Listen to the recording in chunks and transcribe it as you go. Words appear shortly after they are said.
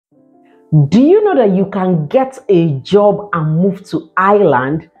Do you know that you can get a job and move to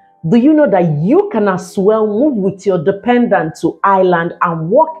Ireland? Do you know that you can as well move with your dependent to Ireland and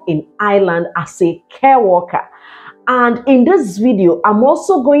work in Ireland as a care worker? And in this video, I'm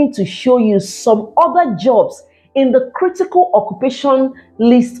also going to show you some other jobs in the critical occupation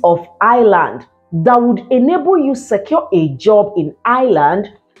list of Ireland that would enable you secure a job in Ireland,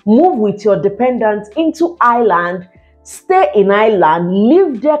 move with your dependents into Ireland, stay in Ireland,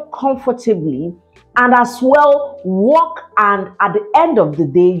 live there comfortably, and as well work, and at the end of the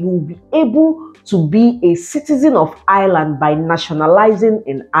day you will be able to be a citizen of Ireland by nationalizing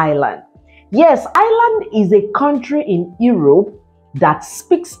in Ireland. Yes, Ireland is a country in Europe that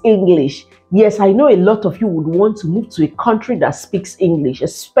speaks English. Yes, I know a lot of you would want to move to a country that speaks English,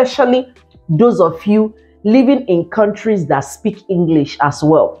 especially those of you living in countries that speak English as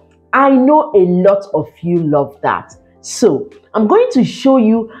well. I know a lot of you love that. So I'm going to show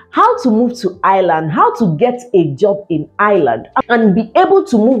you how to move to Ireland, how to get a job in Ireland, and be able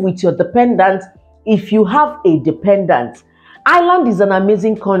to move with your dependent if you have a dependent. Ireland is an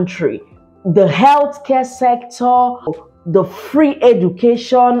amazing country. The healthcare sector, the free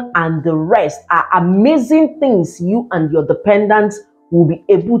education, and the rest are amazing things you and your dependents will be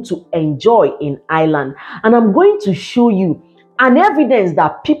able to enjoy in Ireland. And I'm going to show you an evidence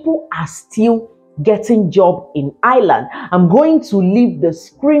that people are still getting job in Ireland. I'm going to leave the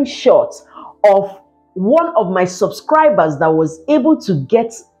screenshots of one of my subscribers that was able to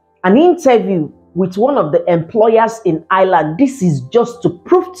get an interview with one of the employers in Ireland. This is just to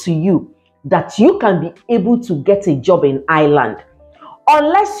prove to you that you can be able to get a job in Ireland,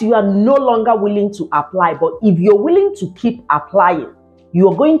 unless you are no longer willing to apply. But if you're willing to keep applying,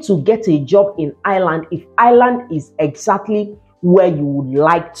 you're going to get a job in Ireland if Ireland is exactly where you would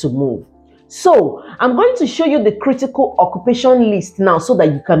like to move. So I'm going to show you the critical occupation list now so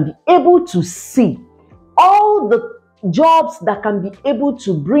that you can be able to see all the jobs that can be able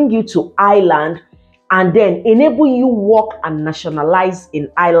to bring you to Ireland and then enable you work and nationalize in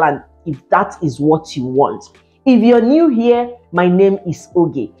Ireland if that is what you want. If you're new here, my name is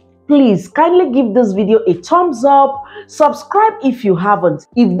Oge. Please kindly give this video a thumbs up, subscribe if you haven't.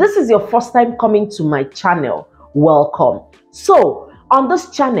 If this is your first time coming to my channel, welcome. So on this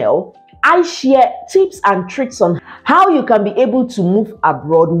channel, I share tips and tricks on how you can be able to move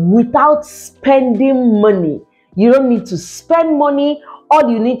abroad without spending money. You don't need to spend money.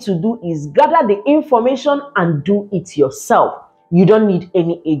 All you need to do is gather the information and do it yourself. You don't need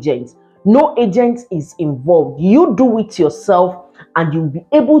any agent. No agent is involved. You do it yourself and you'll be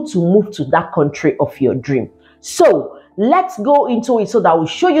able to move to that country of your dream. So let's go into it so that we'll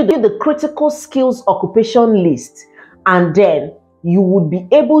show you the critical skills occupation list, and then you would be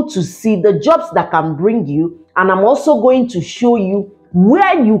able to see the jobs that can bring you. And I'm also going to show you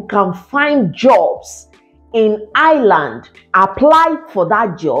where you can find jobs in Ireland. Apply for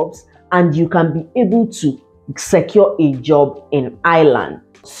that jobs and you can be able to secure a job in Ireland.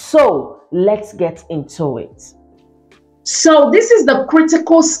 So let's get into it. So this is the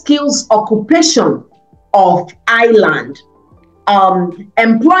critical skills occupation of Ireland.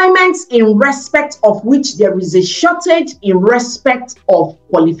 Employment in respect of which there is a shortage in respect of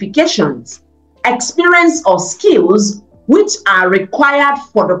qualifications, experience or skills which are required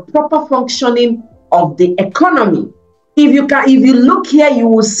for the proper functioning of the economy. If you look here, you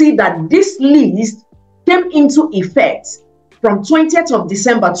will see that this list came into effect from 20th of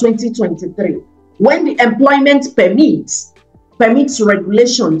December 2023 when the employment permits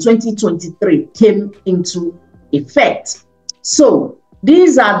regulation 2023 came into effect. So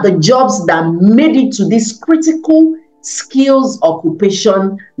these are the jobs that made it to this critical skills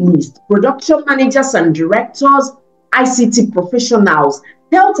occupation list: production managers and directors, ICT professionals,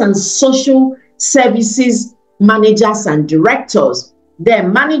 health and social services managers and directors,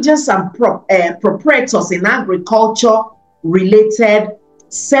 then managers and proprietors in agriculture related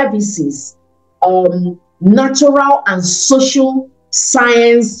services, natural and social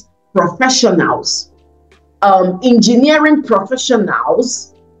science professionals, engineering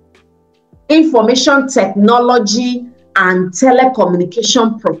professionals, information technology and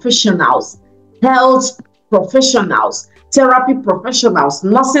telecommunication professionals, health professionals, therapy professionals,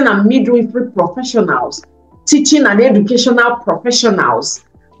 nursing and midwifery professionals, teaching and educational professionals,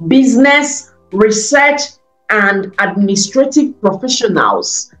 business, research and administrative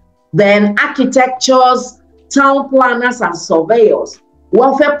professionals, then architects, town planners and surveyors,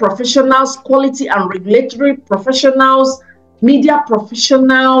 welfare professionals, quality and regulatory professionals, media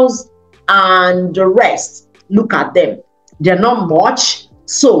professionals, and the rest. Look at them. They're not much,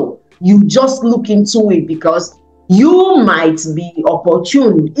 so you just look into it because You might be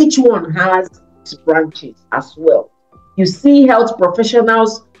opportune. Each one has its branches as well. You see health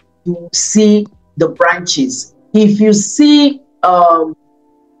professionals, you see the branches. If you see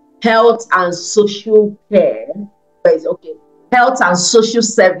health and social care, okay, health and social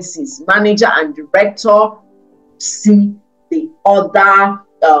services manager and director, see the other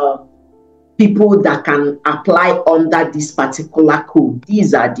people that can apply under this particular code.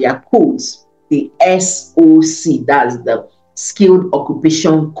 These are their codes, the SOC, that's the Skilled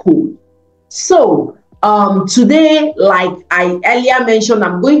Occupation Code. So today, like I earlier mentioned,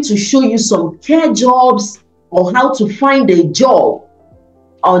 I'm going to show you some care jobs or how to find a job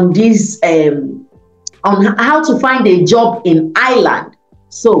on this, on how to find a job in Ireland.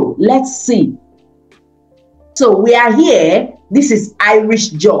 So let's see. So we are here. This is Irish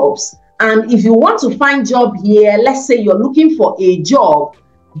jobs. And if you want to find job here, let's say you're looking for a job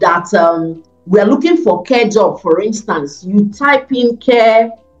that we're looking for care job, for instance, you type in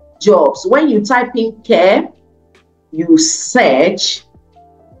care jobs. When you type in care, you search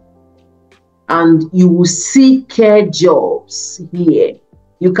and you will see care jobs here.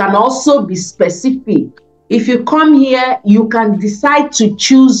 You can also be specific. If you come here, you can decide to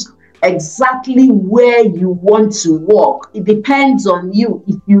choose exactly where you want to work. It depends on you.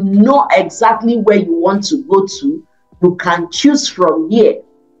 If you know exactly where you want to go to, you can choose from here.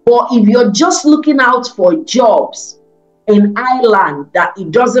 But if you're just looking out for jobs in Ireland, that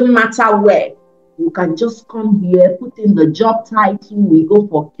it doesn't matter where, you can just come here, put in the job title, we go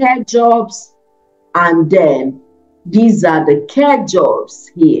for care jobs, and then these are the care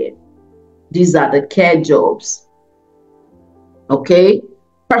jobs here. These are the care jobs. Okay?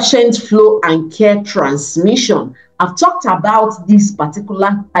 Patient flow and care transmission. I've talked about this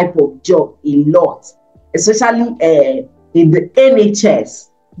particular type of job a lot, especially in the NHS.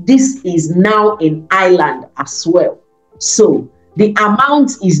 This is now in Ireland as well. So the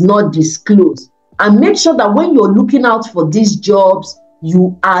amount is not disclosed. And make sure that when you're looking out for these jobs,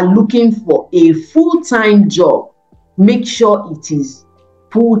 you are looking for a full-time job. Make sure it is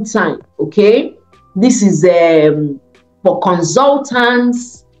full-time, okay? This is for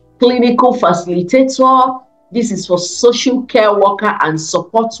consultants, clinical facilitator. This is for social care worker and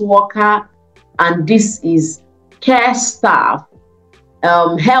support worker. And this is care staff,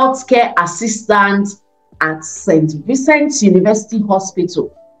 healthcare assistant at St. Vincent's University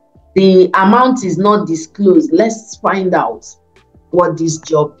Hospital. The amount is not disclosed. Let's find out what this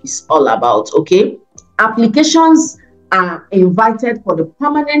job is all about, okay? Applications are invited for the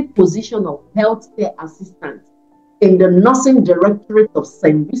permanent position of healthcare assistant in the nursing directorate of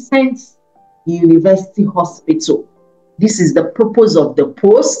St. Vincent's University Hospital. This is the purpose of the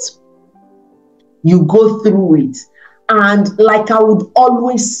post. You go through it. And like I would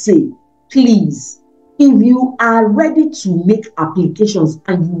always say, please, if you are ready to make applications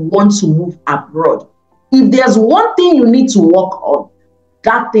and you want to move abroad, if there's one thing you need to work on,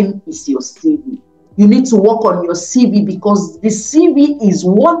 that thing is your CV. You need to work on your CV, because the CV is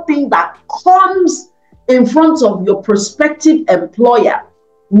one thing that comes in front of your prospective employer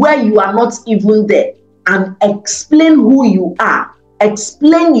where you are not even there, and explain who you are,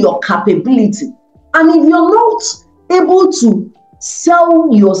 explain your capability. And if you're not able to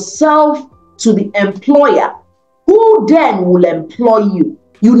sell yourself to the employer, who then will employ you?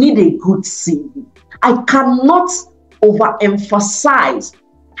 You need a good CV. I cannot overemphasize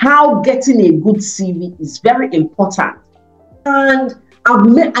how getting a good CV is very important. And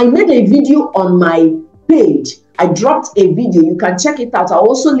I made a video on my page. I dropped a video. You can check it out. I'll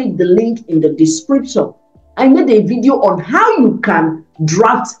also leave the link in the description. I made a video on how you can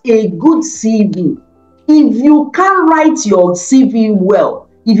draft a good CV. If you can't write your CV well,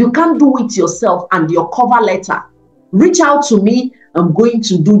 if you can't do it yourself and your cover letter, reach out to me. I'm going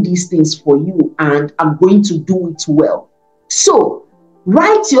to do these things for you, and I'm going to do it well. So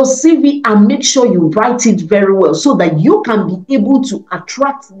write your CV and make sure you write it very well so that you can be able to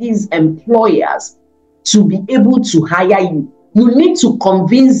attract these employers to be able to hire you. You need to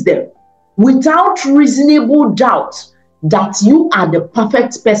convince them without reasonable doubt that you are the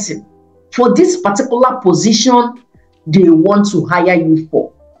perfect person for this particular position they want to hire you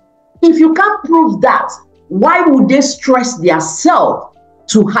for. If you can't prove that, why would they stress themselves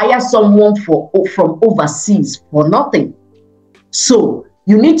to hire someone from overseas for nothing? So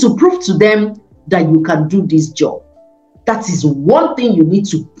you need to prove to them that you can do this job. That is one thing you need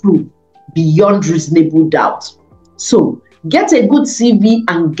to prove beyond reasonable doubt. So get a good CV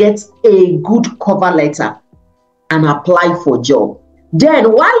and get a good cover letter and apply for job.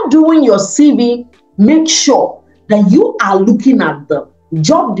 Then while doing your CV, make sure that you are looking at the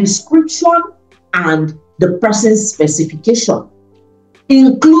job description and the person's specification.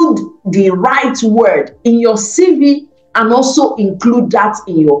 Include the right word in your CV and also include that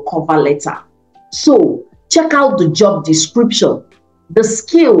in your cover letter. So check out the job description. The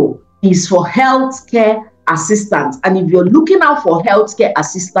skill is for healthcare assistant, and if you're looking out for healthcare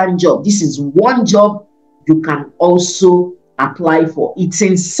assistant job, this is one job you can also apply for. It's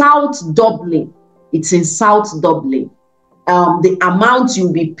in South Dublin. It's in South Dublin. The amount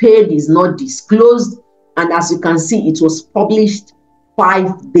you'll be paid is not disclosed, and as you can see, it was published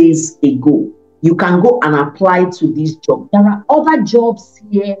 5 days ago. You can go and apply to this job. There are other jobs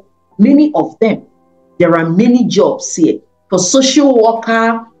here, many of them. There are many jobs here for social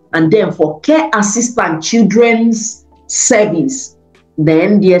worker, and then for care assistant, children's service.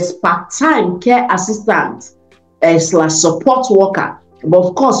 Then there's part-time care assistant slash support worker. But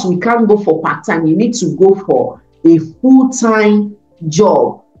of course, we can't go for part-time. You need to go for a full-time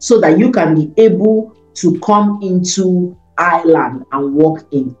job so that you can be able to come into Ireland and work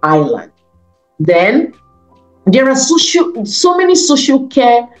in Ireland. Then there are so many social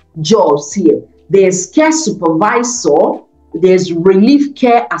care jobs here. There's care supervisor, there's relief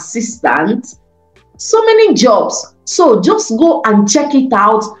care assistant, so many jobs. So just go and check it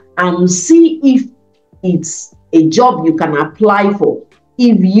out and see if it's a job you can apply for.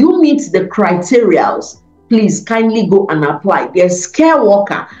 If you meet the criteria, please kindly go and apply. There's care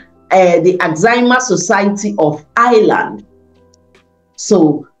worker, the Alzheimer's Society of Ireland.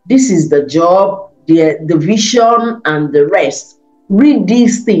 So this is the job, the vision and the rest. Read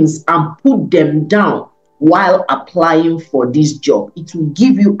these things and put them down while applying for this job. It will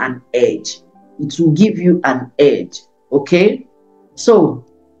give you an edge. It will give you an edge. Okay? So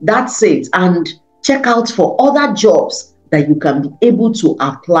that's it. And check out for other jobs that you can be able to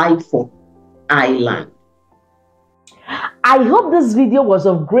apply for Ireland. I hope this video was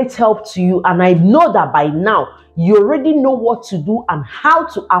of great help to you, and I know that by now you already know what to do and how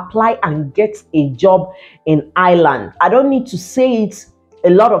to apply and get a job in Ireland. I don't need to say it a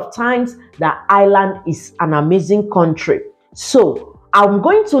lot of times that Ireland is an amazing country. So I'm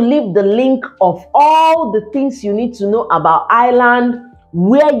going to leave the link of all the things you need to know about Ireland,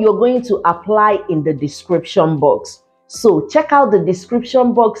 where you're going to apply, in the description box. So check out the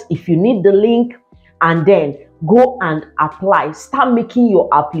description box if you need the link, and then go and apply. Start making your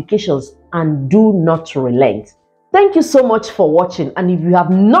applications and do not relent. Thank you so much for watching, and if you have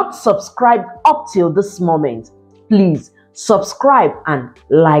not subscribed up till this moment, please subscribe and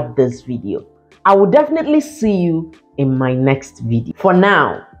like this video. I will definitely see you in my next video. For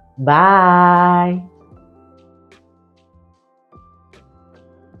now, bye.